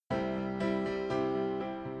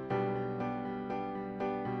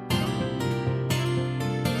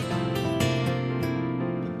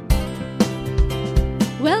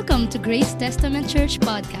Welcome to Grace Testament Church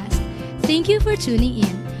Podcast. Thank you for tuning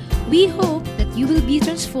in. We hope that you will be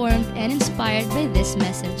transformed and inspired by this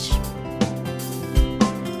message.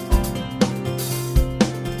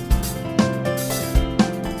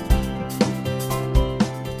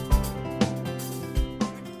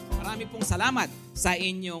 Marami pong salamat sa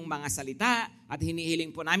inyong mga salita at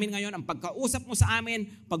hinihiling po namin ngayon ang pagkausap mo sa amin,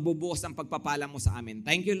 pagbubuhos ng pagpapala mo sa amin.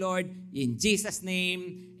 Thank you, Lord. In Jesus'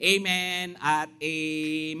 name, Amen at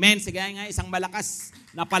Amen. Sige nga, isang malakas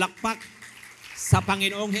na palakpak sa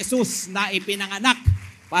Panginoong Jesus na ipinanganak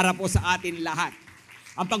para po sa atin lahat.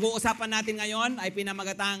 Ang pag-uusapan natin ngayon ay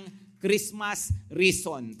pinamagatang Christmas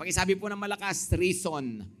reason. Pakisabi po ng malakas,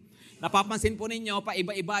 reason. Napapansin po ninyo,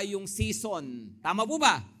 paiba-iba yung season. Tama po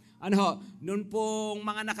ba? Noon pong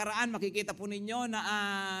mga nakaraan, makikita po ninyo na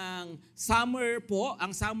ang summer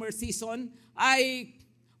season ay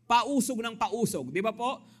pausog ng pausog. Di ba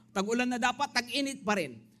po? Tag-ulan na dapat, tag-init pa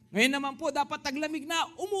rin. Ngayon naman po, dapat taglamig na,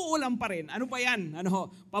 umuulan pa rin. Ano pa yan?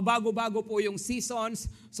 Pabago-bago po yung seasons.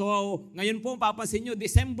 So, ngayon po, papansin nyo,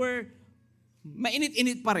 December,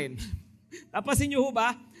 mainit-init pa rin. Napansin nyo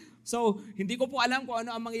ba? So, hindi ko po alam kung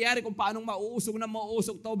ano ang mangyayari, kung paanong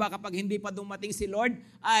mauusog to ba kapag hindi pa dumating si Lord,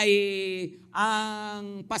 ay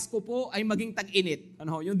ang Pasko po ay maging tag-init.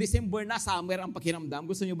 Yung December na, summer ang pakiramdam.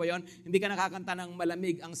 Gusto nyo ba yon? Hindi ka nakakanta ng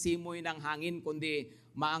malamig ang simoy ng hangin, kundi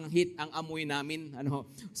maanghit ang amoy namin.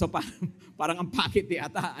 So, parang ang pakit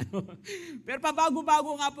yata. Pero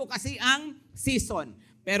pabago-bago nga po kasi ang season.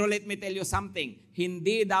 Pero let me tell you something,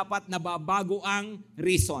 hindi dapat nababago ang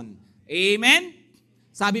reason. Amen?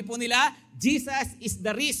 Sabi po nila, Jesus is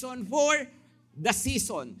the reason for the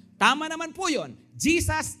season. Tama naman po yun.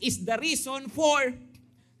 Jesus is the reason for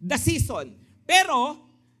the season. Pero,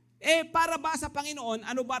 para ba sa Panginoon,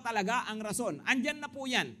 ano ba talaga ang rason? Andyan na po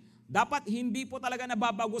yan. Dapat hindi po talaga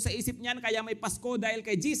nababago sa isip niyan, kaya may Pasko dahil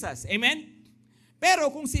kay Jesus. Amen?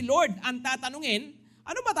 Pero kung si Lord ang tatanungin,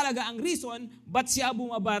 ano ba talaga ang reason ba't siya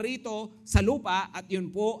bumaba rito sa lupa? At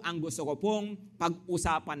yun po ang gusto ko pong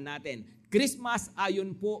pag-usapan natin. Christmas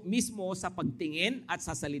ayon po mismo sa pagtingin at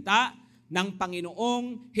sa salita ng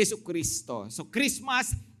Panginoong Hesukristo. So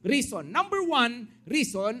Christmas reason. Number 1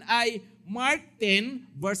 reason ay Mark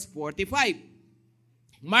 10 verse 45.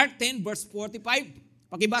 Mark 10 verse 45.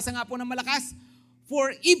 Pakibasa nga po ng malakas.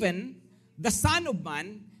 For even the Son of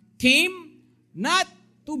Man came not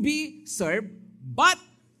to be served, but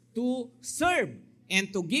to serve and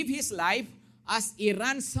to give His life as a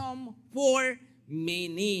ransom for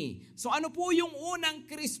many. So ano po yung unang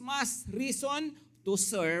Christmas reason? To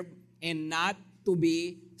serve and not to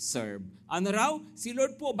be served. Ano raw? Si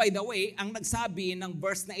Lord po, by the way, ang nagsabi ng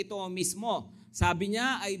verse na ito mismo. Sabi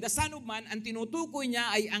niya ay the Son of Man, ang tinutukoy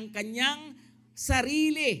niya ay ang kanyang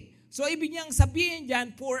sarili. So ibig niyang sabihin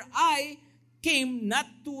dyan, for I came not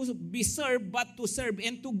to be served, but to serve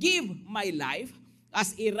and to give my life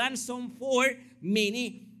as a ransom for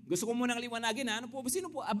many. Gusto ko munang liwanagin,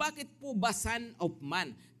 sino po? Bakit po ba Son of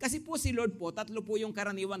Man? Kasi po si Lord po, tatlo po yung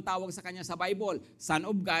karaniwang tawag sa kanya sa Bible. Son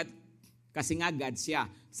of God, kasi nga God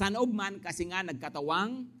siya. Son of Man, kasi nga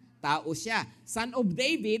nagkatawang tao siya. Son of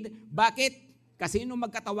David, bakit? Kasi nung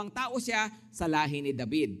magkatawang tao siya sa lahi ni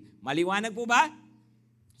David. Maliwanag po ba?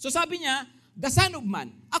 So sabi niya, the Son of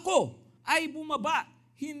Man, ako ay bumaba,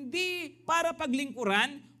 hindi para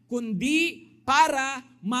paglingkuran, kundi para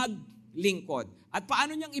maglingkod. At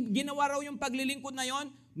paano niyang ginawa raw yung paglilingkod na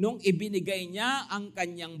yon? Nung ibinigay niya ang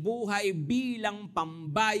kanyang buhay bilang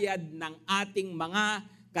pambayad ng ating mga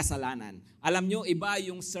kasalanan. Alam niyo, iba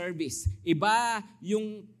yung service. Iba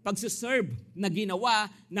yung pagsuserve na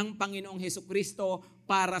ginawa ng Panginoong Hesukristo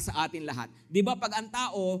para sa atin lahat. Di ba pag ang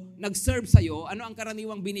tao nag-serve sa'yo, ano ang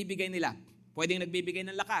karaniwang binibigay nila? Pwedeng nagbibigay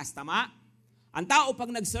ng lakas, tama? Ang tao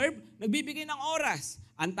pag nag-serve, nagbibigay ng oras.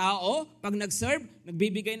 Ang tao, pag nag-serve,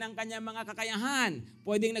 nagbibigay ng kanyang mga kakayahan.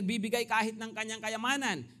 Pwedeng nagbibigay kahit ng kanyang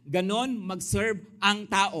kayamanan. Ganon mag-serve ang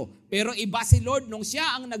tao. Pero iba si Lord, nung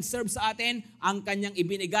siya ang nag-serve sa atin, ang kanyang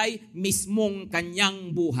ibinigay mismong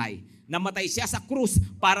kanyang buhay. Namatay siya sa krus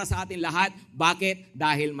para sa atin lahat. Bakit?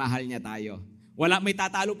 Dahil mahal niya tayo. May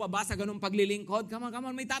tatalo pa ba sa ganong paglilingkod? Come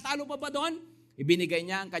on, may tatalo pa ba doon? Ibinigay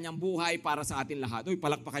niya ang kanyang buhay para sa atin lahat.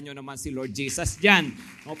 Palakpakan nyo naman si Lord Jesus dyan.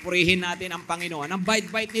 Purihin natin ang Panginoon. Ang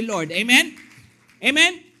bait-bait ni Lord. Amen?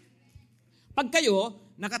 Amen? Pag kayo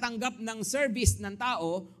nakatanggap ng service ng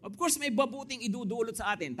tao, of course may babuting idudulot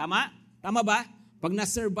sa atin. Tama? Tama ba? Pag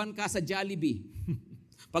naserban ka sa Jollibee,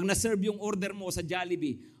 pag naserve yung order mo sa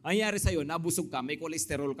Jollibee, ang nangyari sa'yo, nabusog ka, may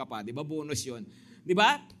cholesterol ka pa. Di ba? Bonus yun. Di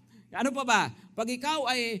ba? Ano pa ba? Pag ikaw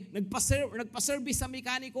ay nagpa-service sa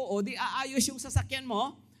mekaniko o di aayos yung sasakyan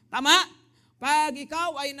mo, tama? Pag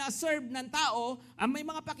ikaw ay na-serve ng tao, may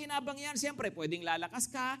mga pakinabang yan. Siyempre, pwedeng lalakas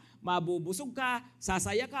ka, mabubusog ka,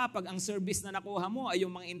 sasaya ka. Pag ang service na nakuha mo ay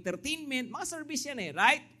yung mga entertainment, mga service yan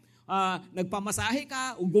right? Nagpamasahe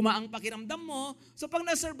ka, gumaang pakiramdam mo. So pag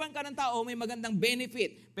na-servean ka ng tao, may magandang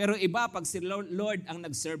benefit. Pero iba, pag si Lord ang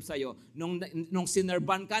nag-serve sa'yo, nung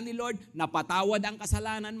sinerban ka ni Lord, napatawad ang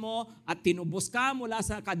kasalanan mo at tinubos ka mula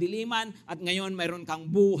sa kadiliman at ngayon mayroon kang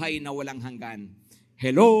buhay na walang hanggan.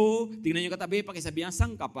 Hello? Tingnan nyo katabi, pakisabihan,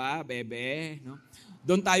 sang ka pa, bebe? No?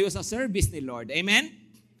 Doon tayo sa service ni Lord. Amen?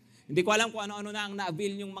 Hindi ko alam kung ano-ano na ang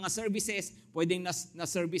na-avail yung mga services. Pwedeng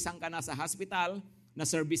na-servicean ka na sa hospital,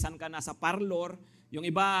 na-servicean ka na sa parlor. Yung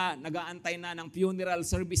iba, nag-aantay na ng funeral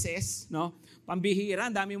services. No? Pambihira,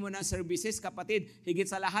 dami mo na services, kapatid. Higit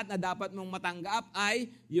sa lahat na dapat mong matanggap ay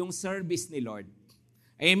yung service ni Lord.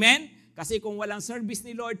 Amen? Kasi kung walang service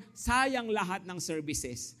ni Lord, sayang lahat ng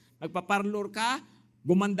services. Nagpa-parlor ka,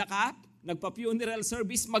 gumanda ka, nagpa-funeral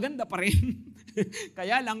service, maganda pa rin.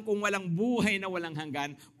 Kaya lang kung walang buhay na walang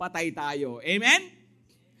hanggan, patay tayo. Amen?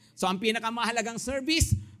 So ang pinakamahalagang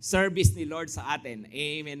service ni Lord sa atin.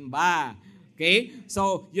 Amen ba? Okay?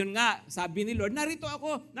 So yun nga, sabi ni Lord, naparito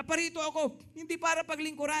ako, hindi para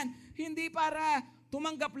paglingkuran, hindi para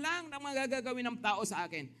tumanggap lang ng mga gagawin ng tao sa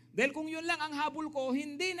akin. Dahil kung yun lang ang habol ko,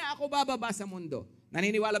 hindi na ako bababa sa mundo.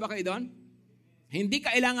 Naniniwala ba kayo doon? Hindi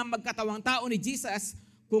kailangan magkatawang tao ni Jesus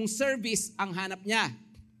kung service ang hanap niya.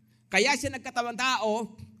 Kaya siya nagkatawang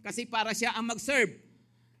tao kasi para siya ang mag-serve.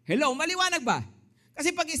 Hello, maliwanag ba?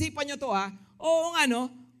 Kasi pag-isipan nyo to oo nga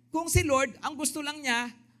no, kung si Lord, ang gusto lang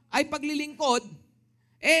niya ay paglilingkod,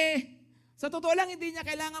 sa totoo lang hindi niya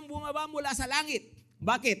kailangan bumaba mula sa langit.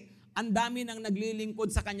 Bakit? Ang dami nang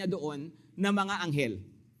naglilingkod sa kanya doon na mga anghel.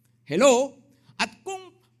 Hello? At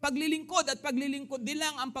kung paglilingkod din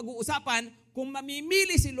lang ang pag-uusapan, kung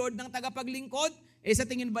mamimili si Lord ng tagapaglingkod, sa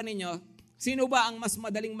tingin ba ninyo, sino ba ang mas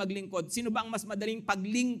madaling maglingkod? Sino ba ang mas madaling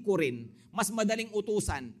paglingkurin? Mas madaling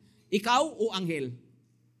utusan? Ikaw o anghel?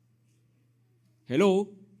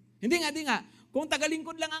 Hello? Hindi nga. Kung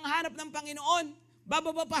tagalingkod lang ang hanap ng Panginoon,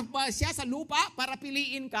 bababa pa ba siya sa lupa para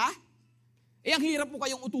piliin ka? Ang hirap mo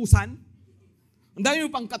kayong utusan. Ang dami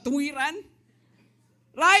mo pang katuwiran.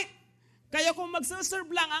 Right? Kaya kung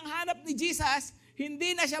magsaserve lang ang hanap ni Jesus,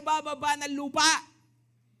 hindi na siya bababa ng lupa.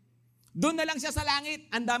 Doon na lang siya sa langit.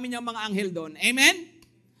 Ang dami niyang mga anghel doon. Amen?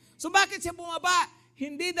 So bakit siya bumaba?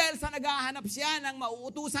 Hindi dahil sa naghahanap siya ng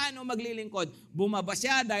mauutusan o maglilingkod. Bumaba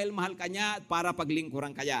siya dahil mahal ka niya para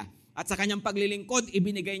paglingkuran kaya. At sa kanyang paglilingkod,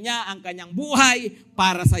 ibinigay niya ang kanyang buhay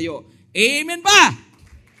para sa iyo. Amen ba?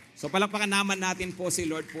 So palakpakan naman natin po si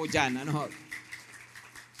Lord po dyan.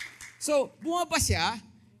 So bumaba siya,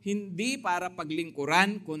 hindi para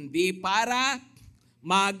paglingkuran, kundi para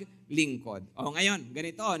maglingkod. Ngayon,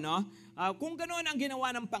 ganito, no? Kung ganoon ang ginawa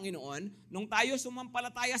ng Panginoon, nung tayo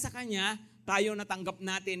sumampalataya sa Kanya, tayo natanggap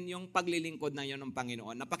natin yung paglilingkod na yon ng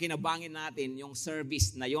Panginoon. Napakinabangin natin yung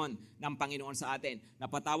service na yon ng Panginoon sa atin.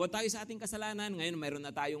 Napatawad tayo sa ating kasalanan, ngayon mayroon na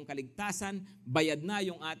tayong kaligtasan, bayad na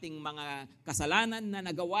yung ating mga kasalanan na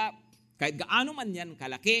nagawa, kahit gaano man yan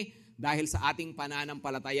kalaki, dahil sa ating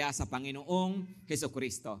pananampalataya sa Panginoong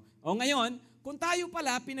Hesukristo. Ngayon, kung tayo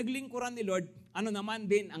pala pinaglingkuran ni Lord, ano naman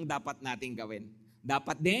din ang dapat nating gawin?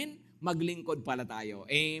 Dapat din maglingkod pala tayo.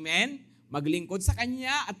 Amen? Maglingkod sa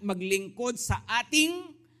Kanya at maglingkod sa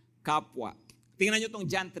ating kapwa. Tingnan nyo itong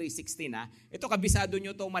John 3:16. Ito, kabisado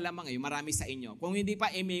nyo ito malamang. Marami sa inyo. Kung hindi pa,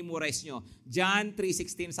 memorize nyo. John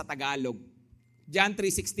 3:16 sa Tagalog. John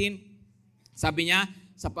 3:16, sabi niya,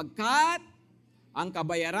 sapagkat ang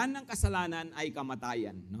kabayaran ng kasalanan ay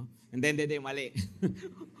kamatayan. No? Hindi, mali.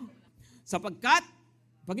 Sapagkat,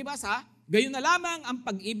 pag-ibasa, gayon na lamang ang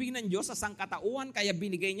pag-ibig ng Diyos sa sangkatauhan, kaya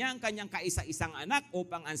binigay niya ang kanyang kaisa-isang anak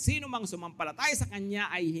upang ang sino mang sumampalataya sa kanya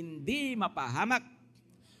ay hindi mapahamak,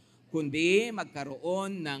 kundi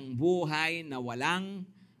magkaroon ng buhay na walang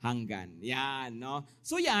hanggan. Yan, no?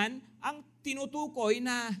 So yan, ang tinutukoy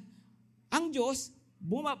na ang Diyos,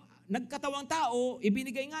 nagkatawang tao,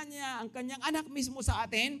 ibinigay nga niya ang kanyang anak mismo sa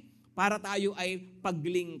atin para tayo ay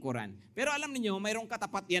paglingkuran. Pero alam niyo, mayroong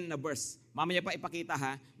katapat yan na verse. Mamaya pa ipakita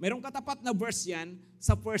Mayroong katapat na verse yan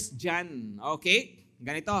sa 1 John. Okay?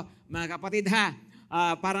 Ganito, mga kapatid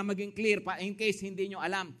para maging clear pa in case hindi nyo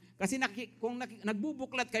alam. Kasi kung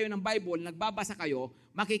nagbubuklat kayo ng Bible, nagbabasa kayo,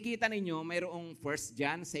 makikita ninyo mayroong 1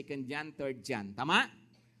 John, 2 John, 3 John. Tama?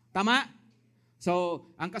 Tama? So,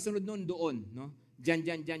 ang kasunod nun doon, no?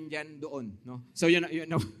 Diyan, doon, no? So, yun,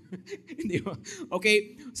 no? Hindi mo.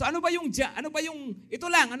 Okay? So, ano ba yung John? Ito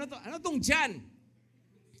lang, ano tong John?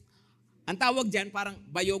 Ang tawag dyan, parang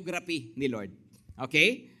biography ni Lord.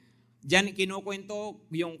 Okay? Diyan kinukwento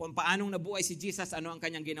yung kung paanong nabuhay si Jesus, ano ang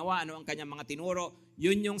kanyang ginawa, ano ang kanyang mga tinuro.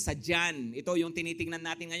 Yun yung sa John. Ito yung tinitingnan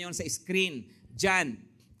natin ngayon sa screen. John.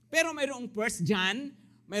 Pero mayroong 1 John,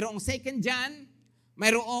 mayroong 2 John,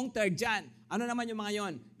 mayroong 3 John. Ano naman yung mga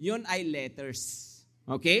yon? Yun ay letters.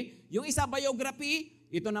 Okay? Yung isa biography,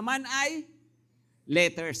 ito naman ay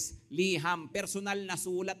letters, liham, personal na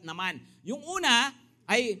sulat naman. Yung una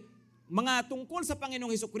ay mga tungkol sa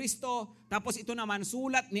Panginoong Hesukristo, tapos ito naman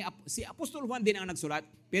sulat ni si Apostol Juan din ang nagsulat,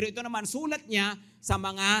 pero ito naman sulat niya sa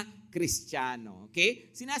mga Kristiyano.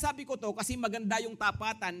 Okay? Sinasabi ko to kasi maganda yung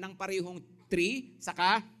tapatan ng parehong 3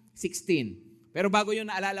 saka 16. Pero bago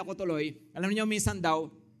yun naalala ko tuloy, alam niyo minsan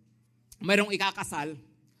daw, mayroong ikakasal.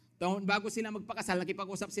 Bago sila magpakasal,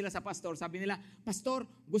 nakipag-usap sila sa pastor. Sabi nila, Pastor,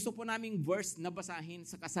 gusto po naming verse na basahin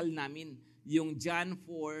sa kasal namin. Yung 1 John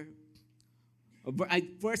 4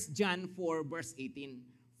 verse 18.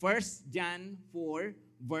 1 John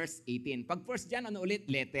 4 verse 18. Pag 1 John, ano ulit?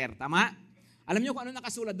 Letter. Tama? Alam niyo kung ano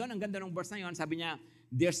nakasulat doon? Ang ganda ng verse na yun. Sabi niya,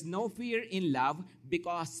 there's no fear in love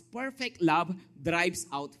because perfect love drives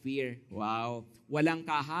out fear. Wow. Walang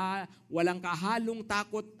kahalong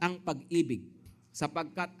takot ang pag-ibig,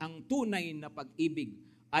 sapagkat ang tunay na pag-ibig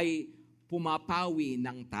ay pumapawi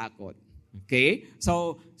ng takot. Okay?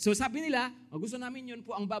 So sabi nila, gusto namin yun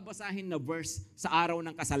po ang babasahin na verse sa araw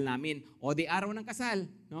ng kasal namin. O di araw ng kasal.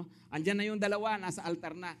 No? Andyan na yung dalawa, nasa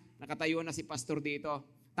altar na. Nakatayo na si pastor dito.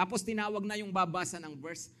 Tapos tinawag na yung babasa ng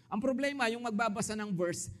verse. Ang problema, yung magbabasa ng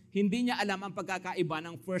verse, hindi niya alam ang pagkakaiba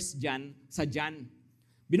ng 1 John sa John.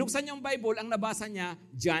 Binuksan niya yung Bible, ang nabasa niya,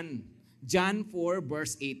 John. John 4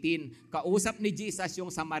 verse 18. Kausap ni Jesus yung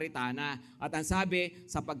Samaritana. At ang sabi,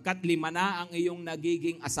 sapagkat 5 na ang iyong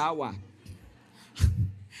nagiging asawa.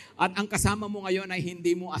 At ang kasama mo ngayon ay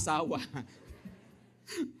hindi mo asawa.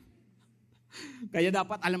 Kaya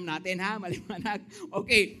dapat alam natin maliwanag.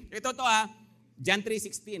 Okay, ito to John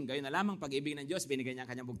 3:16. Gayon na lamang pag-ibig ng Diyos, binigay niya ang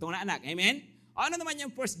kanyang bugtong na anak. Amen? O ano naman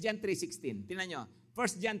yung 1 John 3:16? Tingnan nyo.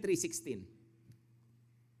 1 John 3:16.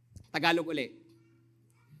 Tagalog uli.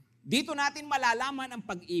 Dito natin malalaman ang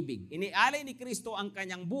pag-ibig. Inialay ni Kristo ang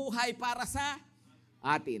kanyang buhay para sa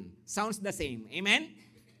atin. Sounds the same. Amen?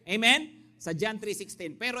 Amen? Sa John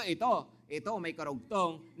 3:16. Pero ito may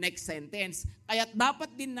karugtong, next sentence. Kaya't dapat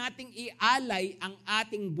din nating ialay ang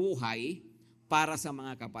ating buhay para sa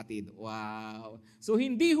mga kapatid. Wow. So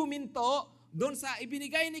hindi huminto doon sa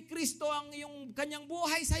ibinigay ni Kristo ang yung kanyang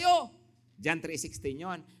buhay sa'yo. John 3:16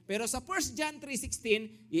 yon. Pero sa 1 John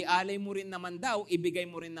 3:16, ialay mo rin naman daw, ibigay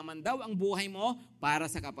mo rin naman daw ang buhay mo para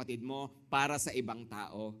sa kapatid mo, para sa ibang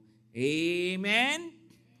tao. Amen?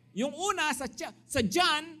 Yung una, sa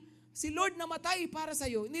John, si Lord namatay para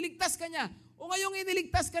sa'yo. Iniligtas ka niya. O ngayong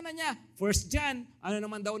iniligtas ka na niya, 1 John, ano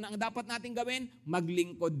naman daw na ang dapat nating gawin?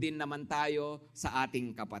 Maglingkod din naman tayo sa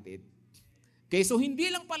ating kapatid. Okay, so hindi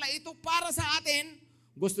lang pala ito para sa atin,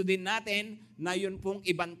 gusto din natin na yun pong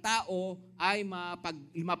ibang tao ay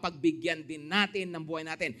mapagbigyan din natin ng buhay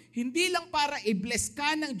natin. Hindi lang para i-bless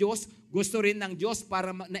ka ng Diyos, gusto rin ng Diyos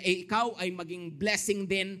para na ikaw ay maging blessing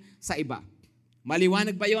din sa iba.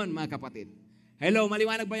 Maliwanag ba yon, mga kapatid? Hello,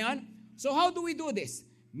 maliwanag ba yon? So how do we do this?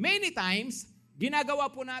 Many times, ginagawa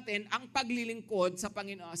po natin ang paglilingkod sa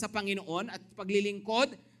Panginoon at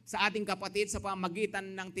paglilingkod sa ating kapatid sa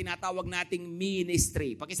pamagitan ng tinatawag nating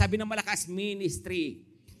ministry. Pakisabi ng malakas, ministry.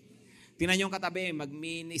 Tingnan niyo yung katabi,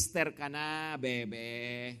 mag-minister ka na,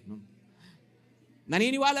 bebe.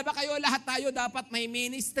 Naniniwala ba kayo lahat tayo dapat may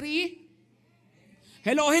ministry?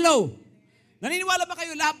 Hello, hello. Naniniwala ba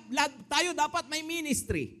kayo lahat tayo dapat may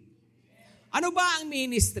ministry? Ano ba ang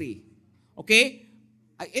ministry? Okay?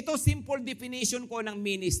 Ito simple definition ko ng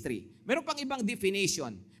ministry. Meron pang ibang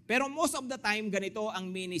definition. Pero most of the time, ganito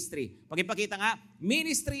ang ministry. Pagkipakita nga,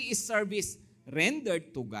 ministry is service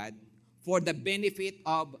rendered to God for the benefit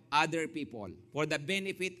of other people. For the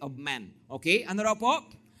benefit of man. Okay? Ano raw po?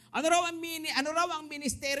 Ano raw ang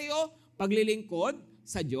ministeryo? Paglilingkod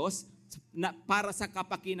sa Diyos para sa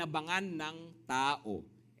kapakinabangan ng tao.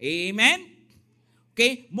 Amen?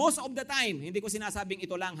 Okay? Most of the time, hindi ko sinasabing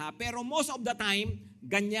ito lang pero most of the time,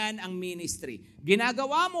 ganyan ang ministry.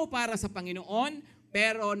 Ginagawa mo para sa Panginoon,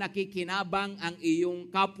 pero nakikinabang ang iyong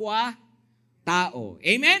kapwa-tao.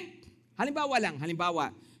 Amen?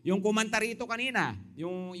 Halimbawa, yung kumanta rito kanina,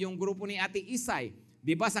 yung grupo ni Ate Isay,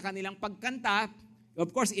 di ba sa kanilang pagkanta, of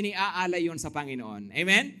course, iniaalay yun sa Panginoon.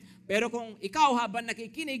 Amen? Pero kung ikaw habang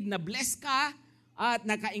nakikinig, na-bless ka at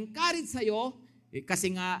naka-encourage sa'yo,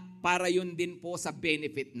 kasi nga para yun din po sa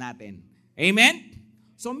benefit natin. Amen?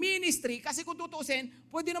 So ministry, kasi kung tutusin,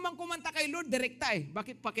 pwede naman kumanta kay Lord direkta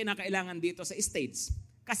Bakit pa kinakailangan dito sa stage?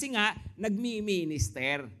 Kasi nga,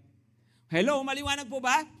 nagmi-minister. Hello, maliwanag po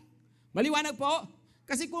ba? Maliwanag po?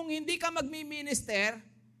 Kasi kung hindi ka magmi-minister,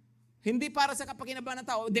 hindi para sa kapakinabangan ng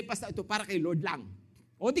tao, di basta ito para kay Lord lang.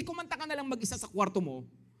 O di kumanta ka na lang mag-isa sa kwarto mo.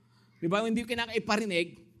 Di ba? Hindi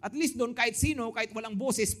kinakaiparinig. At least doon, kahit sino, kahit walang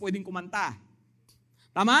boses, pwedeng kumanta.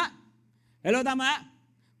 Tama? Hello, tama?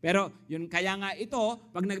 Pero yun, kaya nga ito,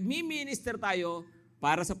 pag nagmi-minister tayo,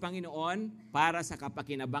 para sa Panginoon, para sa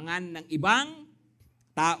kapakinabangan ng ibang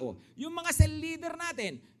tao. Yung mga cell leader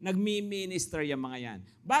natin, nagmi-minister yung mga yan.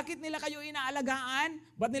 Bakit nila kayo inaalagaan?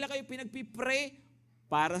 Ba't nila kayo pinagpipray?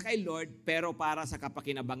 Para kay Lord, pero para sa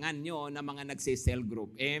kapakinabangan nyo na mga nagsi-cell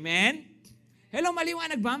group. Amen? Hello,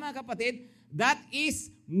 maliwanag ba mga kapatid? That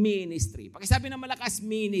is ministry. Pakisabi ng malakas,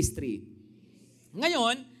 ministry.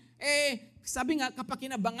 Ngayon, sabi nga,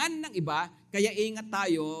 kapakinabangan ng iba, kaya ingat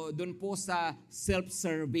tayo doon po sa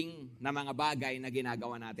self-serving na mga bagay na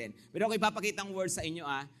ginagawa natin. Pero ako ipapakita ang word sa inyo,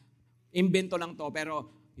 invento lang to,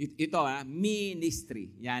 pero ito,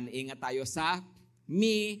 ministry. Yan, ingat tayo sa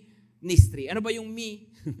ministry. Ano ba yung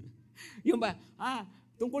me? Yung ba,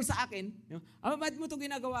 tungkol sa akin. Ba't mo ito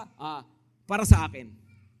ginagawa? Para sa akin.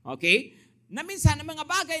 Okay? Na minsan, ang mga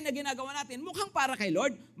bagay na ginagawa natin, mukhang para kay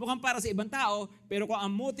Lord, mukhang para sa ibang tao, pero kung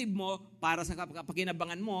ang motive mo para sa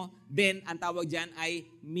kapakinabangan mo, then ang tawag dyan ay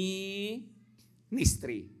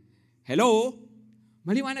ministry. Hello?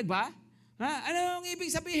 Maliwanag ba? Ano ang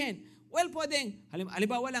ibig sabihin? Well, pwedeng,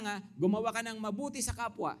 halimbawa lang gumawa ka ng mabuti sa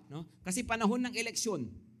kapwa, no? Kasi panahon ng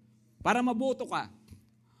eleksyon, para maboto ka.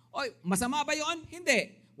 Oy, masama ba yon?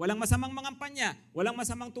 Hindi. Walang masamang mangampanya, walang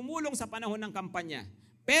masamang tumulong sa panahon ng kampanya.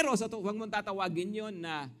 Pero huwag mong tatawagin yun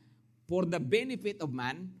na for the benefit of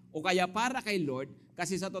man o kaya para kay Lord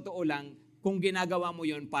kasi sa totoo lang, kung ginagawa mo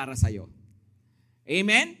yun para sa'yo.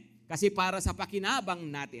 Amen? Kasi para sa pakinabang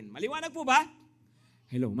natin. Maliwanag po ba?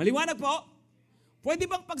 Hello, maliwanag po? Pwede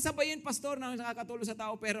bang pagsabayin, pastor, na nakakatulong sa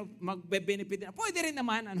tao pero magbe-benefit din? Pwede rin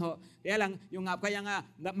naman. Kaya lang, kaya nga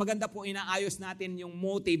maganda po inaayos natin yung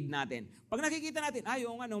motive natin. Pag nakikita natin,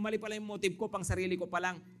 mali pala yung motive ko, pang sarili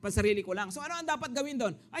ko lang. So ano ang dapat gawin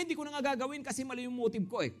doon? Hindi ko na nga gagawin kasi mali yung motive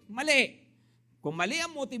ko . Mali. Kung mali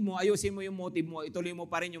ang motive mo, ayusin mo yung motive mo, ituloy mo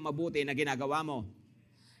pa rin yung mabuti na ginagawa mo.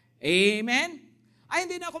 Amen?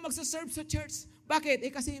 Hindi na ako magsaserve sa church. Bakit?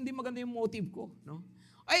 Kasi hindi maganda yung motive ko. No?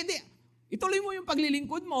 Hindi. Ituloy mo yung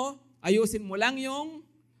paglilingkod mo, ayusin mo lang yung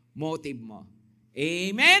motive mo.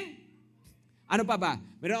 Amen? Ano pa ba?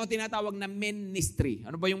 Meron akong tinatawag na ministry.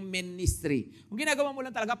 Ano ba yung ministry? Kung ginagawa mo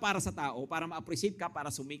lang talaga para sa tao, para ma-appreciate ka, para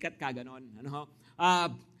sumikat ka, ganon.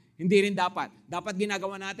 Hindi rin dapat. Dapat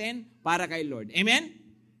ginagawa natin para kay Lord. Amen?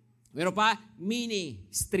 Meron pa,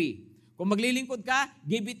 ministry. Kung maglilingkod ka,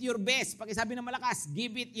 give it your best. Pakisabi ng malakas,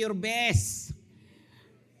 give it your best.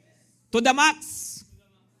 To the max.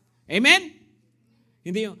 Amen?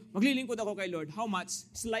 Hindi yung, maglilingkod ako kay Lord. How much?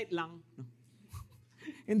 Slight lang.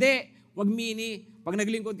 Hindi. Wag mini. Pag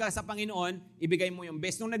naglingkod ka sa Panginoon, ibigay mo yung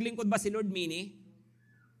best. Nung naglingkod ba si Lord mini?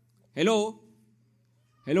 Hello?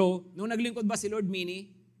 Hello? Nung naglingkod ba si Lord mini?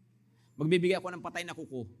 Magbibigay ako ng patay na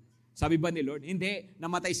kuko. Sabi ba ni Lord? Hindi.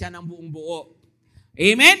 Namatay siya ng buong buo.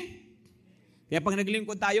 Amen? Kaya pag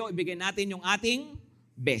naglingkod tayo, ibigay natin yung ating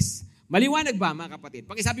best. Maliwanag ba mga kapatid?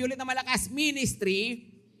 Pakisabi ulit na malakas, ministry.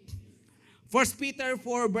 1 Peter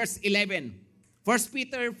 4 verse 11. 1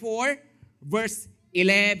 Peter 4 verse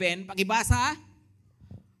 11. Pakibasa.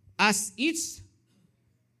 As each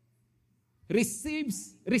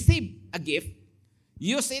receive a gift,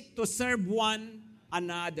 use it to serve one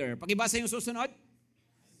another. Pakibasa yung susunod.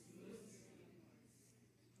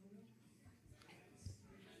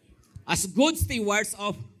 As good stewards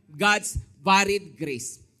of God's varied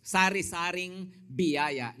grace. Sari-saring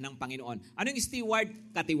biyaya ng Panginoon. Ano yung steward?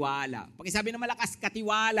 Katiwala. Pakisabi na malakas,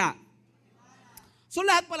 katiwala. So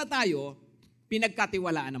lahat pala tayo,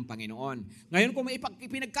 pinagkatiwalaan ng Panginoon. Ngayon kung may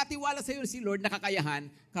pinagkatiwala sa iyo si Lord na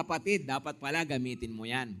kakayahan, kapatid, dapat pala gamitin mo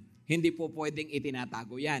yan. Hindi po pwedeng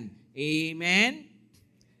itinatago yan. Amen?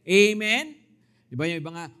 Amen? Di ba yung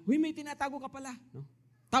iba nga, may tinatago ka pala. No?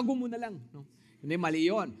 Tago mo na lang. No? Hindi, mali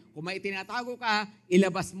yun. Kung may tinatago ka,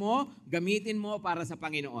 ilabas mo, gamitin mo para sa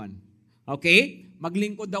Panginoon. Okay?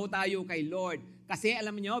 Maglingkod daw tayo kay Lord. Kasi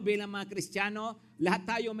alam niyo, bilang mga Kristiyano,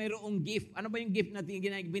 lahat tayo mayroong gift. Ano ba yung gift na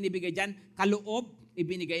binibigay dyan? Kaloob,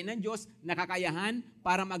 ibinigay ng Diyos, nakakayahan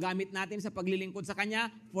para magamit natin sa paglilingkod sa Kanya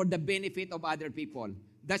for the benefit of other people.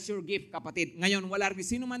 That's your gift, kapatid. Ngayon, wala rin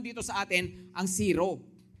sino man dito sa atin ang zero.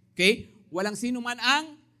 Okay? Walang sino man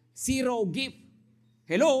ang zero gift.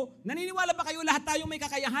 Hello? Naniniwala ba kayo lahat tayo may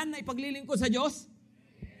kakayahan na ipaglilingkod sa Diyos?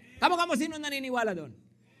 Tama ka mo, sino naniniwala doon?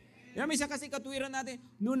 Yan, may isa kasi katuwiran natin,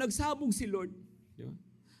 noong nagsabog si Lord,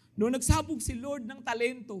 noong nagsabog si Lord ng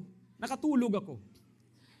talento, nakatulog ako.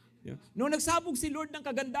 Noong nagsabog si Lord ng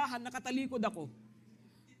kagandahan, nakatalikod ako.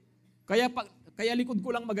 Kaya likod ko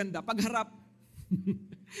lang maganda. Pagharap.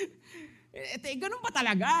 Ganun ba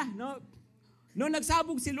talaga? No? Noong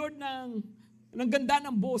nagsabog si Lord ng ganda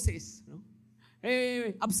ng boses, no?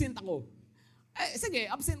 Absent ako. Sige,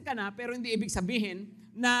 absent ka na, pero hindi ibig sabihin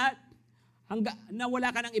na wala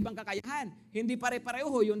ka ng ibang kakayahan. Hindi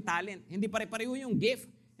pare-pareho yung talent. Hindi pare-pareho yung gift.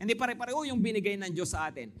 Hindi pare-pareho yung binigay ng Diyos sa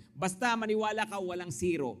atin. Basta maniwala ka, walang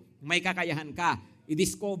zero. May kakayahan ka.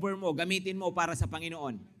 I-discover mo, gamitin mo para sa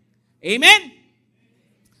Panginoon. Amen?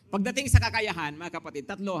 Pagdating sa kakayahan, mga kapatid,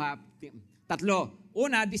 tatlo.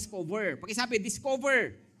 Una, discover. Pakisabi,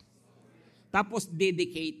 discover. Tapos,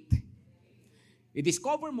 dedicate.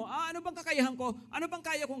 I-discover mo, ano bang kakayahan ko? Ano bang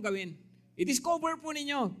kaya kong gawin? I-discover po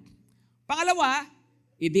ninyo. Pangalawa,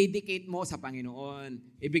 i-dedicate mo sa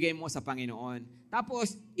Panginoon. Ibigay mo sa Panginoon.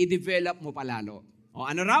 Tapos, i-develop mo palalo. O,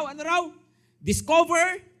 ano raw?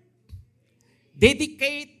 Discover,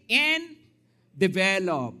 dedicate, and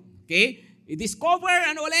develop. Okay?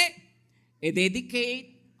 I-discover, ano ulit?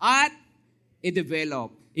 I-dedicate, at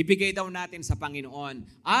i-develop. Ibigay daw natin sa Panginoon.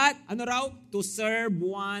 At, ano raw? To serve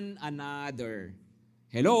one another.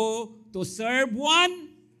 Hello? To serve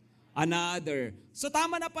one another. So,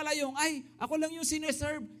 tama na pala yung, ako lang yung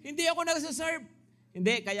sineserve. Hindi ako nagsaserve.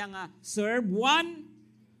 Hindi, kaya nga, serve one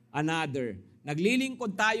another.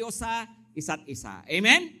 Naglilingkod tayo sa isa't isa.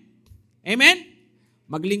 Amen? Amen?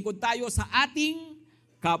 Maglingkod tayo sa ating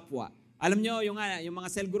kapwa. Alam nyo, yung mga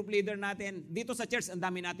cell group leader natin, dito sa church, ang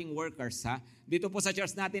dami nating workers. Ha? Dito po sa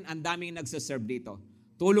church natin, ang daming nagsaserve dito.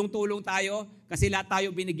 Tulong-tulong tayo kasi lahat tayo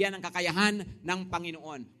binigyan ng kakayahan ng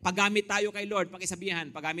Panginoon. Paggamit tayo kay Lord,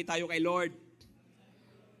 pakisabihan, paggamit tayo kay Lord.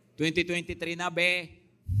 2023 na, be.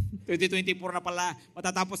 2024 na pala,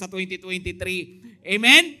 matatapos sa 2023.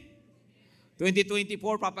 Amen? 2024,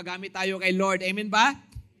 papagamit tayo kay Lord. Amen ba?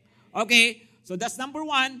 Okay, so that's number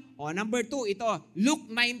 1. O, number 2, ito, Luke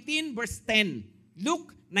 19 verse 10.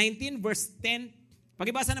 Luke 19 verse 10.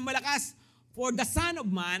 Pakibasa ng malakas. For the Son of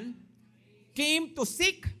Man came to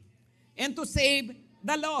seek and to save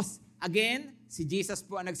the lost. Again, si Jesus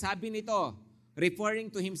po ang nagsabi nito,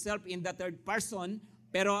 referring to himself in the third person,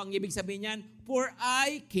 pero ang ibig sabihin niyan, for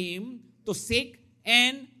I came to seek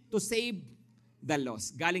and to save the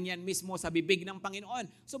lost. Galing yan mismo sa bibig ng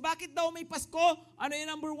Panginoon. So bakit daw may Pasko? Ano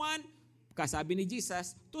yung number 1? Kasabi ni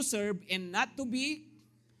Jesus, to serve and not to be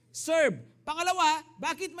served. Pangalawa,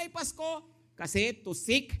 bakit may Pasko? Kasi to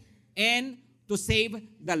seek and to save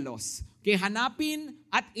the lost. Kaya hanapin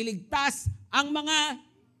at iligtas ang mga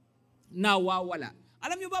nawawala.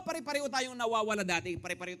 Alam niyo ba, pare-pareho tayong nawawala dati?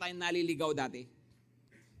 Pare-pareho tayong naliligaw dati?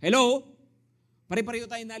 Hello? Pare-pareho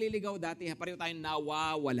tayong naliligaw dati, pareho tayong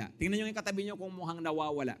nawawala. Tingnan nyo yung katabi nyo kung mukhang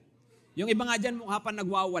nawawala. Yung iba nga dyan mukha pa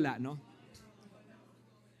nagwawala, no?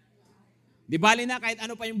 Di bali na kahit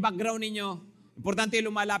ano pa yung background ninyo, importante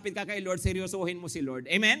lumalapit ka kay Lord, seryosohin mo si Lord.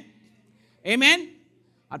 Amen? Amen?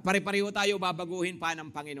 At pare-pareho tayo babaguhin pa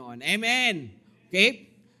ng Panginoon. Amen?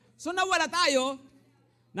 Okay? So nawala tayo,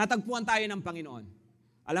 natagpuan tayo ng Panginoon.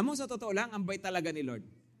 Alam mo, sa totoo lang, ang bait talaga ni Lord.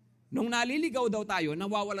 Nung naliligaw daw tayo,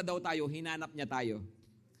 nawawala daw tayo, hinanap niya tayo.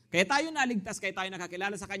 Kaya tayo naligtas, kaya tayo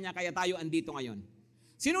nakakilala sa Kanya, kaya tayo andito ngayon.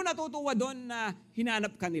 Sino natutuwa doon na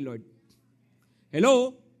hinanap ka ni Lord?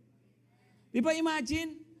 Hello? Di ba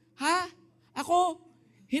imagine? Ha? Ako?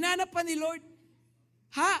 Hinanap pa ni Lord?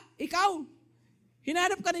 Ha? Ikaw?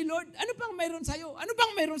 Hinanap ka ni Lord? Ano pang mayroon sa'yo? Ano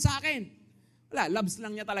pang mayroon sa akin? Wala, loves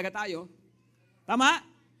lang niya talaga tayo. Tama?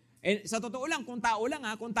 Sa totoo lang, kung tao lang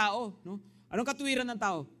ha, kung tao, no? Anong katuwiran ng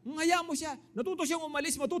tao? Hayaan mo siya. Natuto siyang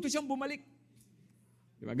umalis, matuto siyang bumalik.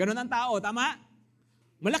 Diba? Ganun ang tao, tama?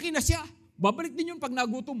 Malaki na siya. Babalik din yun pag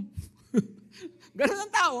nagutom. Ganun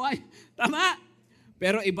ang tao, ay. Tama?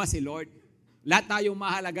 Pero iba si Lord. Lahat tayo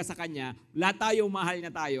mahalaga sa Kanya. Lahat tayo mahal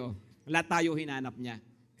niya tayo. Lahat tayo hinanap niya.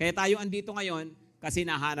 Kaya tayo andito ngayon kasi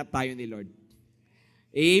nahanap tayo ni Lord.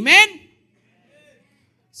 Amen?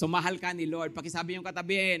 So mahal ka ni Lord. Pakisabi yung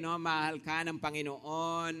katabi, no? Mahal ka ng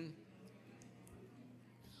Panginoon.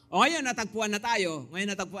 O ngayon, natagpuan na tayo.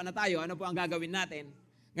 Ano po ang gagawin natin?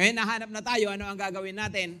 Ngayon, nahanap na tayo. Ano ang gagawin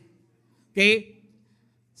natin? Okay?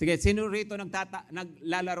 Sige, sino rito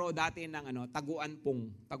naglalaro dati ng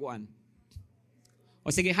taguan?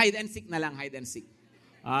 O sige, hide and seek na lang, hide and seek.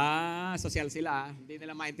 Social sila. Hindi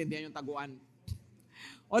nila maintindihan yung taguan.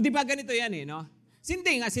 O di ba ganito yan no? Sino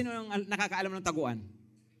yung nakakaalam ng taguan?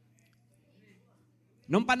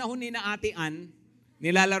 Nung panahon ni na Ate Ann,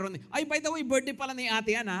 nilalaro ni... Ay, by the way, birthday pala ni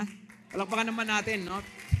Ate Ann, ha? Palakpakan naman natin, no?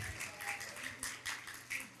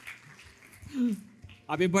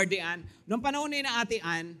 Happy birthday, Ann. Noong panahon ni na Ate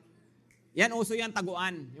Ann, yan, uso yan,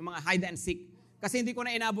 taguan. Yung mga hide and seek. Kasi hindi ko na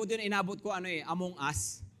inabot yun. Inabot ko Among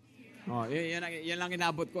Us. Oh, yan lang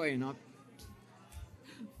inabot ko no?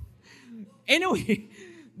 Anyway,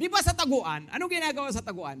 di ba sa taguan? Anong ginagawa sa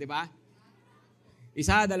taguan, di ba? 1,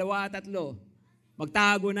 2, 3.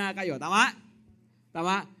 Magtago na kayo. Tama?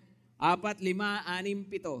 Tama? 4, 5, 6,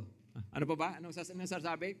 7. Ano pa ba? Anong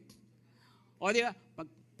sasabi? O di ba?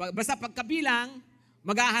 Basta pagkabilang,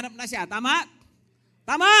 maghahanap na siya. Tama?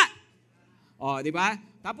 Tama! O, di ba?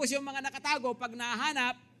 Tapos yung mga nakatago, pag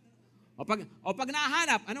nahanap, pag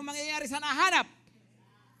nahanap, anong mangyayari sa nahanap?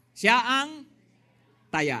 Siya ang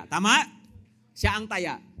taya. Tama? Siya ang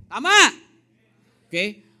taya. Tama!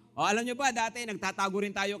 Okay? O, alam nyo ba, dati nagtatago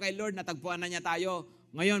rin tayo kay Lord, natagpuan na niya tayo.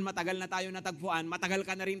 Ngayon, matagal na tayo natagpuan. Matagal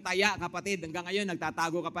ka na rin taya, kapatid. Hanggang ngayon,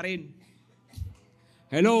 nagtatago ka pa rin.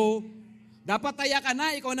 Hello? Dapat taya ka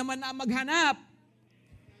na, ikaw naman na maghanap.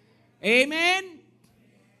 Amen?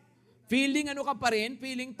 Feeling ka pa rin,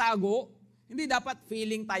 feeling tago. Hindi dapat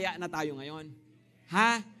feeling taya na tayo ngayon.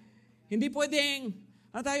 Ha? Hindi pwedeng,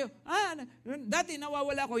 dati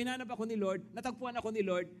nawawala ako, hinanap ako ni Lord, natagpuan ako ni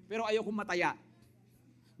Lord, pero ayoko mataya.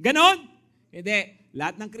 Ganon? Hindi.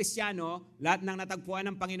 Lahat ng Kristiyano, lahat ng natagpuan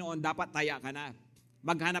ng Panginoon, dapat taya ka na.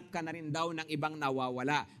 Maghanap ka na rin daw ng ibang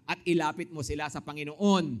nawawala at ilapit mo sila sa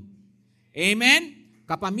Panginoon. Amen?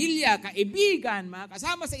 Kapamilya, kaibigan, mga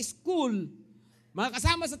kasama sa school, mga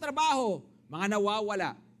kasama sa trabaho, mga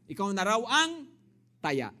nawawala. Ikaw na raw ang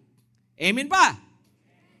taya. Amen ba?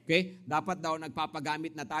 Okay? Dapat daw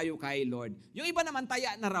nagpapagamit na tayo kay Lord. Yung iba naman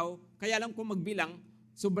taya na raw, kaya lang kung magbilang,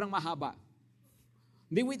 sobrang mahaba.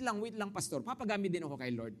 Hindi, wait lang, pastor. Papagamit din ako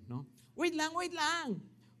kay Lord. No? Wait lang.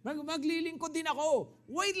 Maglilingkod din ako.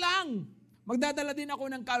 Wait lang. Magdadala din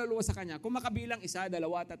ako ng kaluluwa sa Kanya. Kung makabilang 1, 2, 3,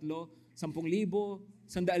 10,000,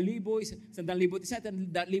 100,000,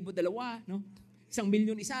 100,000, 100,000, 2, no?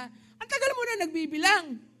 1,000,000 isa. Ang tagal mo na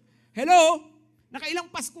nagbibilang. Hello?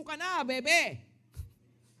 Nakailang Pasko ka na, bebe?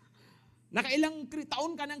 Nakailang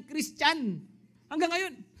taon ka ng Christian? Hanggang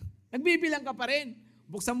ngayon, nagbibilang ka pa rin.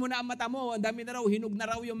 Buksan mo na ang mata mo, ang dami na raw, hinog na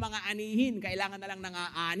raw yung mga anihin. Kailangan na lang ng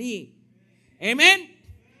aani. Amen?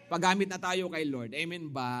 Paggamit na tayo kay Lord.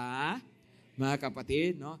 Amen ba? Mga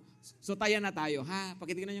kapatid, no? So taya na tayo, ha?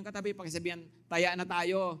 Pakitignan yung katabi, pakisabihan, taya na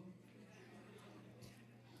tayo.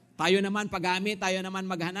 Tayo naman paggamit, tayo naman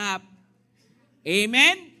maghanap.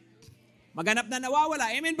 Amen? Maghanap na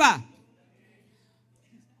nawawala. Amen ba?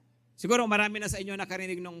 Siguro marami na sa inyo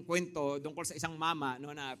nakarinig ng kwento tungkol sa isang mama,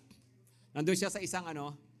 no, na nandun siya sa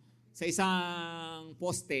isang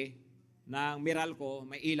poste ng Meralco,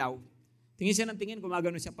 may ilaw. Tingin siya ng tingin,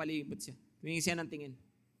 gumagano siya, palibot siya. Tingin siya ng tingin.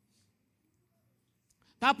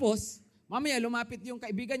 Tapos, mamaya lumapit yung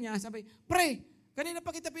kaibigan niya, sabi, pre, kanina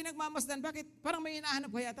pa kita pinagmamasdan, bakit? Parang may hinahanap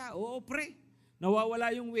ka yata. Oo, pre,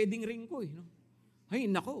 nawawala yung wedding ring ko. No? Ay,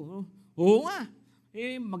 nako. Oo nga.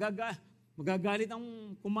 Magagalit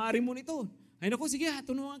ang kumari mo nito. Ay, nako, sige,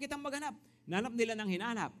 tunungan kitang maghanap. Nanap nila ng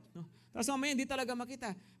hinanap. No? Tapos mamaya hindi talaga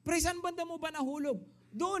makita. Pre, saan banda mo ba nahulog?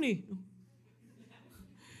 Doon eh.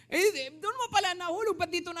 Doon mo pala nahulog.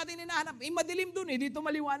 Ba't dito natin hinahanap? Madilim doon eh. Dito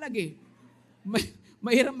maliwanag eh.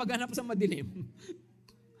 Mahirap maghanap sa madilim.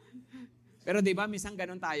 Pero di ba, minsan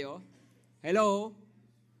ganun tayo? Hello?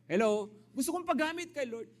 Gusto kong paggamit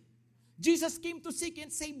kay Lord. Jesus came to seek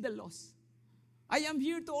and save the lost. I am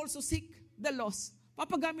here to also seek the lost.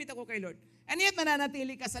 Papagamit ako kay Lord. And yet,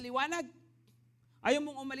 nananatili ka sa liwanag. Ayaw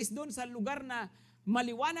mong umalis doon sa lugar na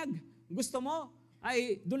maliwanag. Gusto mo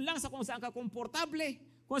ay doon lang sa kung saan ka komportable,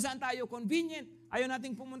 kung saan tayo convenient. Ayaw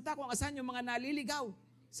nating pumunta kung saan yung mga naliligaw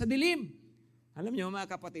sa dilim. Alam niyo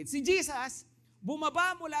mga kapatid, si Jesus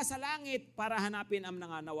bumaba mula sa langit para hanapin ang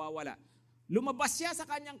mga nawawala. Lumabas siya sa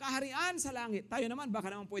kanyang kaharian sa langit. Tayo naman,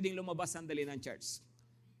 baka naman pwedeng lumabas sandali ng church.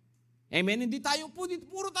 Amen? Hindi tayo, puro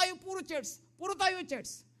church. Puro tayo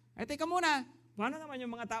church. Ay, teka muna, paano naman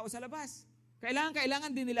yung mga tao sa labas?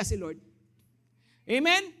 Kailangan din nila si Lord.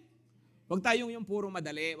 Amen? Huwag tayong yung puro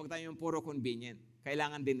madali, huwag tayong yung puro convenient.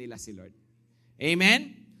 Kailangan din nila si Lord.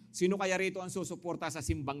 Amen? Sino kaya rito ang susuporta sa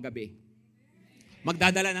simbang gabi?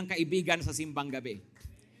 Magdadala ng kaibigan sa simbang gabi.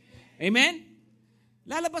 Amen?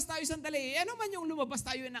 Lalabas tayo sandali. Ano man yung lumabas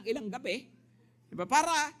tayo ng ilang gabi? Diba?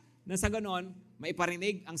 Para na sa ganon,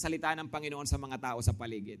 maiparinig ang salita ng Panginoon sa mga tao sa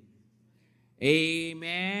paligid.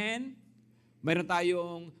 Amen? Mayroon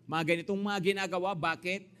tayong mga ganitong mga ginagawa.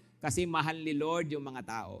 Bakit? Kasi mahal ni Lord yung mga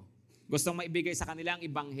tao. Gustong maibigay sa kanila ang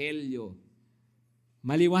ebanghelyo.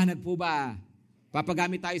 Maliwanag po ba?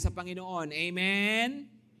 Papagamit tayo sa Panginoon. Amen?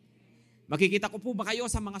 Makikita ko po ba kayo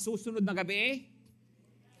sa mga susunod na gabi?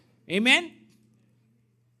 Amen?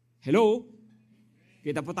 Hello?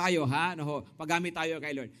 Kita po tayo, ha? No, paggamit tayo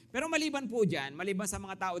kay Lord. Pero maliban po dyan, maliban sa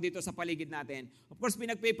mga tao dito sa paligid natin, of course,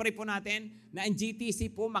 pinagpipray po natin na ang GTC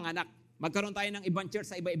po, mga anak, magkaroon tayo ng ibang church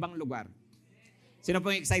sa iba-ibang lugar. Sino po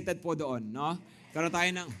excited po doon, no? Karoon tayo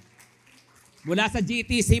ng, mula sa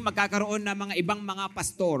GTC, magkakaroon ng mga ibang mga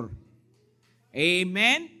pastor.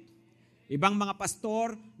 Amen? Ibang mga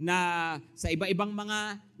pastor na sa iba-ibang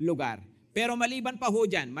mga lugar. Pero maliban pa ho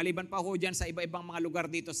dyan sa iba-ibang mga lugar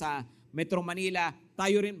dito sa Metro Manila,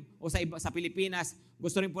 tayo rin, o sa Pilipinas,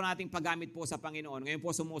 gusto rin po nating paggamit po sa Panginoon. Ngayon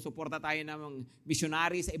po sumusuporta tayo ng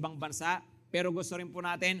missionary sa ibang bansa, pero gusto rin po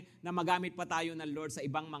natin na magamit pa tayo ng Lord sa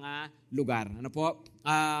ibang mga lugar. Ano po?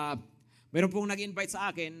 Meron pong nag-invite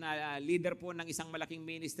sa akin, leader po ng isang malaking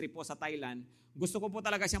ministry po sa Thailand. Gusto ko po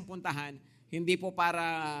talaga siyang puntahan, hindi po para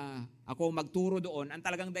ako magturo doon. Ang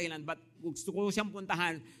talagang dahilan, but gusto ko siyang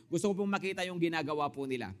puntahan, gusto ko pong makita yung ginagawa po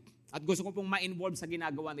nila. At gusto ko pong ma-involve sa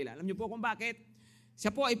ginagawa nila. Alam niyo po kung bakit? Siya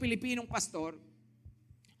po ay Pilipinong pastor,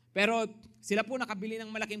 pero sila po nakabili ng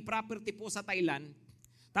malaking property po sa Thailand.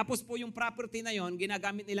 Tapos po yung property na yon,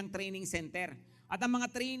 ginagamit nilang training center. At ang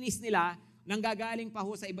mga trainees nila, nanggagaling pa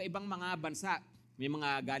ho sa iba-ibang mga bansa. May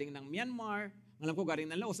mga galing ng Myanmar, alam ko galing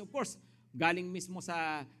ng Laos. Of course, galing mismo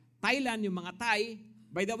sa Thailand, yung mga Thai.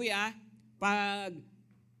 By the way,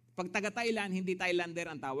 pag taga-Thailand, hindi Thailander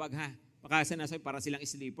ang tawag, ha? Baka sinasabi para silang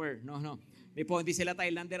sleeper. No. Hindi sila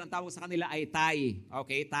Thailander. Ang tawag sa kanila ay Thai.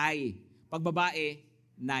 Okay, Thai. Pag babae,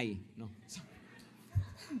 Nai. No.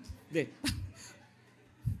 Hindi.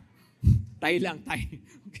 Thai lang, Thai.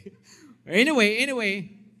 Okay.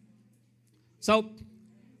 Anyway. So,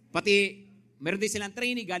 pati, meron din silang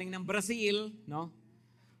training galing ng Brazil. No?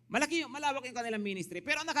 Malawak yung kanilang ministry.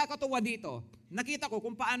 Pero ang nakakatuwa dito, nakita ko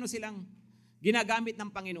kung paano silang ginagamit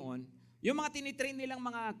ng Panginoon. Yung mga tinitrain nilang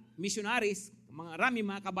mga missionaries,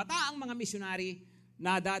 mga kabataang mga missionary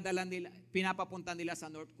na dadala nila, pinapapunta nila sa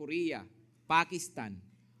North Korea, Pakistan,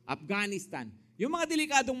 Afghanistan. Yung mga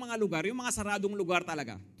delikadong mga lugar, yung mga saradong lugar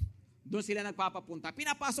talaga. Doon sila nagpapapunta.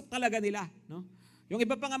 Pinapasok talaga nila, no? Yung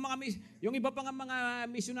iba pa nga mga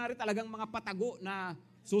missionary talagang mga patago na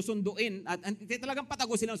susunduin at talagang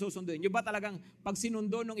patago silang susunduin. Yung iba talagang pag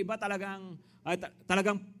sinundo nung iba talagang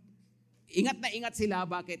ingat na ingat sila.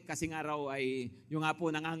 Bakit? Kasi nga raw ay yung nga po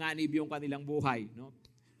nanganganib yung kanilang buhay. No?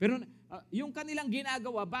 Pero yung kanilang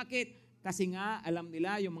ginagawa, bakit? Kasi nga alam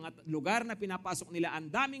nila yung mga lugar na pinapasok nila, ang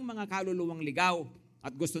daming mga kaluluwang ligaw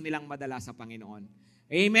at gusto nilang madala sa Panginoon.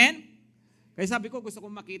 Amen? Kaya sabi ko, gusto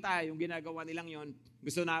kong makita yung ginagawa nilang yon.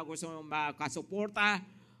 Gusto makasuporta.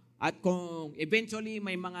 At kung eventually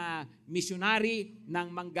may mga missionary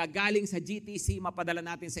nang manggagaling sa GTC, mapadala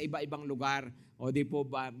natin sa iba-ibang lugar. O di po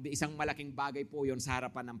ba, isang malaking bagay po yon sa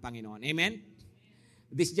harapan ng Panginoon. Amen?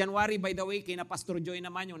 This January, by the way, kina Pastor Joy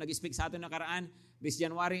naman, yung nag-speak sa atin nakaraan, this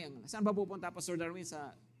January, saan ba pupunta Pastor Darwin?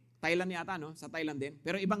 Sa Thailand yata, no? Sa Thailand din.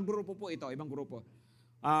 Pero ibang grupo po ito, ibang grupo.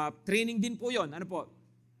 Training din po yon. Ano po?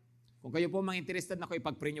 Kung kayo po mga interested na ko,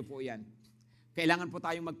 ipag-pray nyo po yan. Kailangan po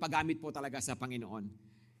tayong magpagamit po talaga sa Panginoon.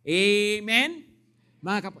 Amen?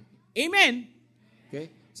 Amen? Okay?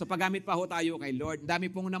 So paggamit pa ho tayo kay Lord. Dami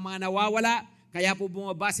pong ng mga nawawala, kaya po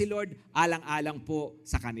bumaba si Lord, alang-alang po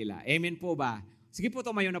sa kanila. Amen po ba? Sige po,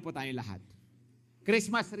 tumayo na po tayong lahat.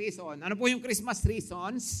 Christmas reason. Ano po yung Christmas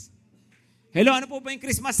reasons? Hello, ano po ba yung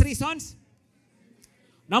Christmas reasons?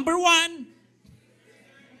 Number 1,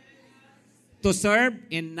 to serve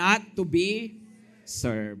and not to be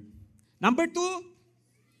served. Number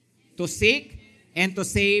 2, to seek and to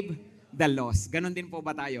save the lost. Ganon din po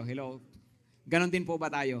ba tayo? Hello? Ganon din po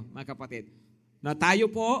ba tayo, mga kapatid? Na tayo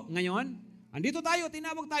po ngayon, andito tayo,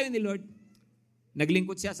 tinawag tayo ni Lord.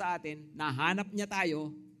 Naglingkod siya sa atin, nahanap niya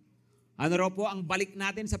tayo. Ano raw po ang balik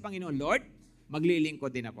natin sa Panginoon? Lord,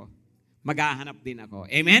 maglilingkod din ako. Maghahanap din ako.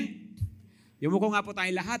 Amen? Yumuko nga po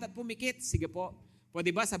tayo lahat at pumikit. Sige po.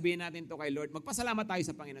 Pwede ba sabihin natin to kay Lord? Magpasalamat tayo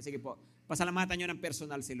sa Panginoon. Sige po. Pasalamatan nyo ng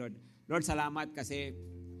personal si Lord. Lord, salamat kasi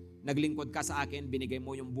naglingkod ka sa akin, binigay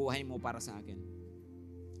mo yung buhay mo para sa akin.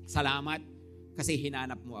 Salamat kasi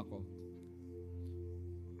hinanap mo ako.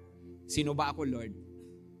 Sino ba ako, Lord,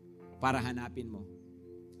 para hanapin mo?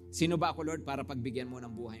 Sino ba ako, Lord, para pagbigyan mo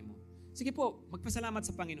ng buhay mo? Sige po, magpasalamat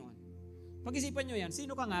sa Panginoon. Pag-isipan nyo yan,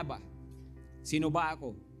 sino ka nga ba? Sino ba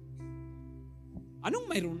ako? Anong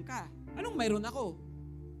mayroon ka? Anong mayroon ako?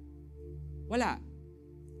 Wala.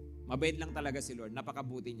 Mabait lang talaga si Lord.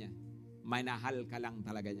 Napakabuti niya. Minahal ka lang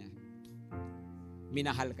talaga niya.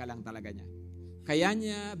 Minahal ka lang talaga niya. Kaya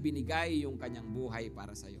niya binigay yung kanyang buhay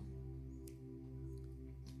para sa'yo.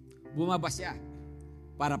 Bumaba siya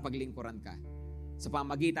para paglingkuran ka sa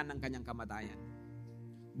pamagitan ng kanyang kamatayan.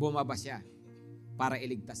 Bumaba siya para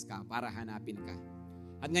iligtas ka, para hanapin ka.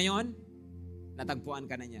 At ngayon, natagpuan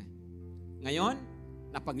ka na niya. Ngayon,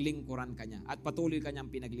 napaglingkuran ka niya at patuloy ka niyang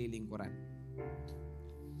pinaglilingkuran.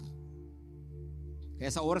 Kaya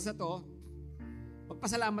sa oras na to,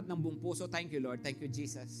 magpasalamat ng buong puso. Thank you, Lord. Thank you,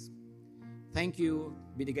 Jesus. Thank you.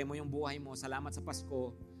 Binigay mo yung buhay mo. Salamat sa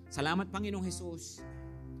Pasko. Salamat, Panginoong Jesus.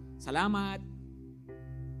 Salamat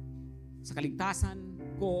sa kaligtasan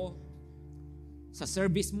ko, sa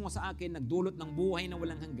service mo sa akin, nagdulot ng buhay na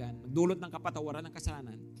walang hanggan, nagdulot ng kapatawaran ng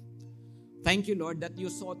kasalanan. Thank you, Lord, that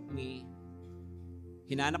you sought me.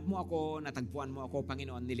 Hinanap mo ako, natagpuan mo ako,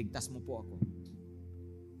 Panginoon, niligtas mo po ako.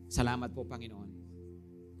 Salamat po, Panginoon.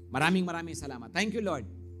 Maraming salamat. Thank you, Lord.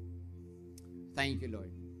 Thank you,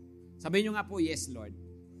 Lord. Sabihin nyo nga po, yes, Lord.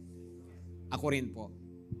 Ako rin po.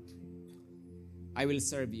 I will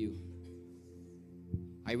serve you.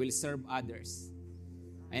 I will serve others.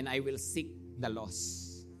 And I will seek the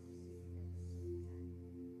lost.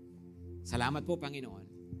 Salamat po, Panginoon.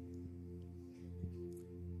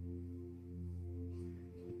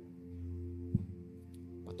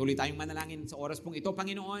 Patuloy tayong manalangin sa oras pong ito,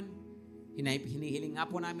 Panginoon. Hinihiling nga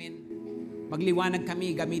po namin. Magliwanag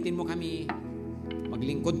kami, gamitin mo kami.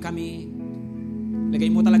 Maglingkod kami. Lagay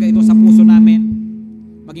mo talaga ito sa puso namin.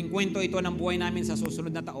 Maging kwento ito ng buhay namin sa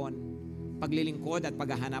susunod na taon. Paglilingkod at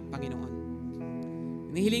paghahanap, Panginoon.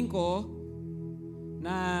 Hinihiling ko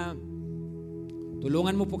na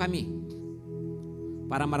tulungan mo po kami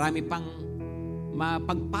para marami pang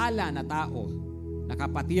mapagpala na tao na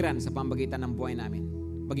kapatiran sa pamamagitan ng buhay namin.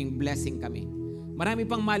 Maging blessing kami. Marami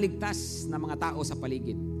pang maligtas na mga tao sa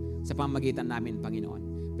paligid sa pamamagitan namin, Panginoon.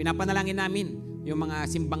 Pinapanalangin namin yung mga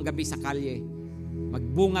simbang gabi sa kalye.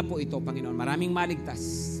 Magbunga po ito, Panginoon. Maraming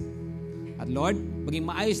maligtas. At Lord, maging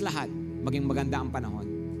maayos lahat. Maging maganda ang panahon.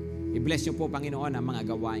 I-bless niyo po, Panginoon, ang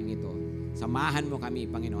mga gawain ito. Samahan mo kami,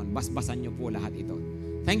 Panginoon. Basbasan niyo po lahat ito.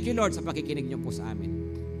 Thank you, Lord, sa pakikinig niyo po sa amin.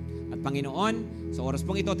 At Panginoon, sa oras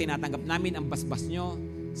pong ito, tinatanggap namin ang basbas niyo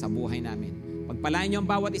sa buhay namin. Pagpalain niyo ang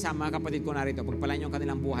bawat isa, mga kapatid ko narito. Pagpalain niyo ang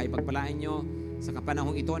kanilang buhay. Pagpalain niyo sa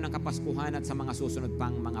kapanahong ito ng Kapaskuhan at sa mga susunod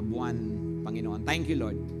pang mga buwan, Panginoon. Thank you,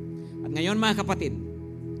 Lord. At ngayon, mga kapatid,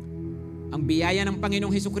 ang biyaya ng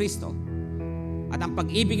Panginoong Hesukristo at ang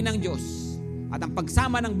pag-ibig ng Diyos at ang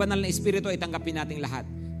pagsama ng banal na Espiritu ay tanggapin nating lahat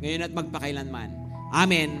ngayon at magpakailanman.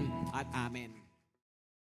 Amen at amen.